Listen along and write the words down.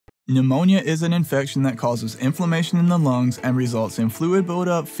Pneumonia is an infection that causes inflammation in the lungs and results in fluid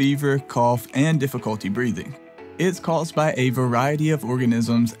buildup, fever, cough, and difficulty breathing. It's caused by a variety of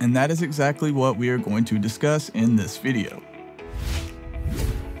organisms, and that is exactly what we are going to discuss in this video.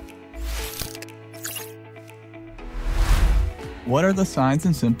 What are the signs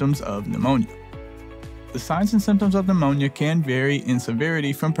and symptoms of pneumonia? The signs and symptoms of pneumonia can vary in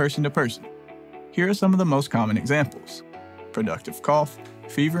severity from person to person. Here are some of the most common examples: productive cough,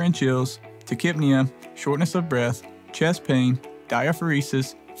 fever and chills, tachypnea, shortness of breath, chest pain,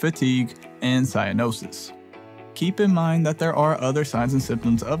 diaphoresis, fatigue, and cyanosis. Keep in mind that there are other signs and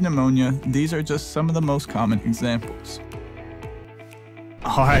symptoms of pneumonia. These are just some of the most common examples.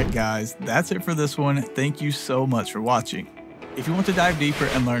 Alright guys, that's it for this one. Thank you so much for watching. If you want to dive deeper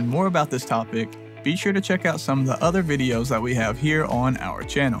and learn more about this topic, be sure to check out some of the other videos that we have here on our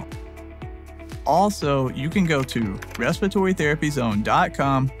channel. Also, you can go to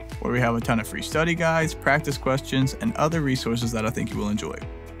respiratorytherapyzone.com, where we have a ton of free study guides, practice questions, and other resources that I think you will enjoy.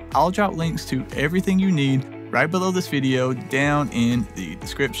 I'll drop links to everything you need right below this video down in the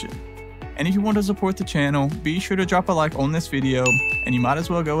description. And if you want to support the channel, be sure to drop a like on this video, and you might as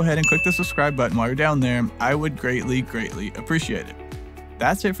well go ahead and click the subscribe button while you're down there. I would greatly appreciate it.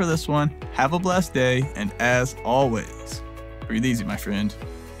 That's it for this one. Have a blessed day, and as always, breathe easy, my friend.